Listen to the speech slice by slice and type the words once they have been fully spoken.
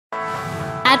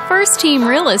At First Team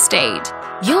Real Estate,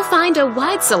 you'll find a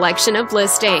wide selection of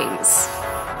listings.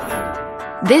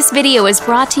 This video is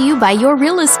brought to you by your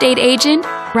real estate agent,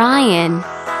 Ryan.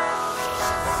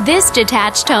 This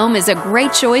detached home is a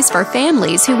great choice for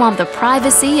families who want the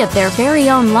privacy of their very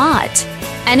own lot,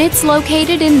 and it's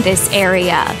located in this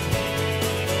area.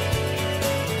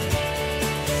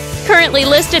 Currently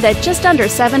listed at just under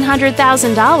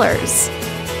 $700,000.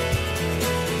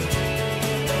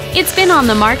 It's been on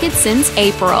the market since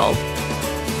April.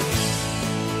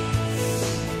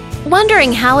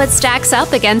 Wondering how it stacks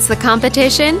up against the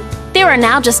competition? There are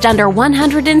now just under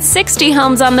 160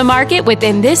 homes on the market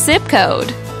within this zip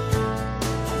code.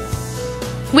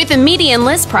 With a median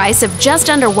list price of just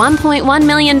under $1.1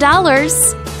 million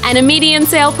and a median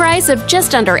sale price of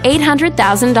just under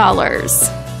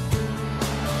 $800,000.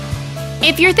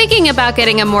 If you're thinking about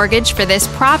getting a mortgage for this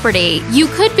property, you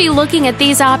could be looking at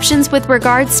these options with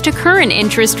regards to current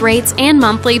interest rates and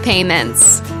monthly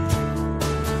payments.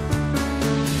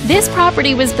 This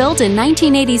property was built in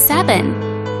 1987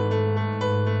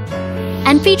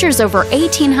 and features over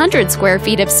 1,800 square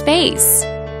feet of space,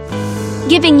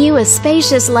 giving you a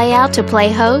spacious layout to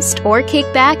play host or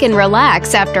kick back and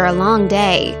relax after a long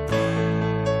day.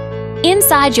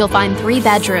 Inside, you'll find 3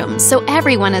 bedrooms, so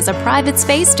everyone has a private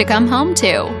space to come home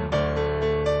to,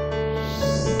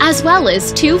 as well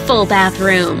as 2 full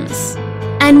bathrooms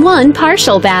and 1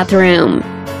 partial bathroom.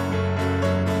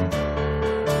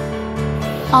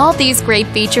 All these great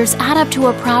features add up to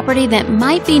a property that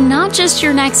might be not just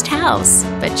your next house,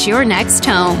 but your next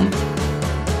home.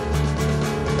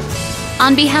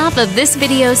 On behalf of this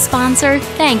video's sponsor,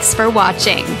 thanks for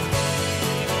watching.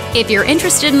 If you're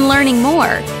interested in learning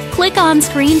more, click on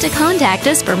screen to contact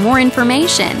us for more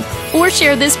information or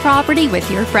share this property with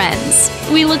your friends.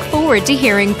 We look forward to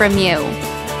hearing from you.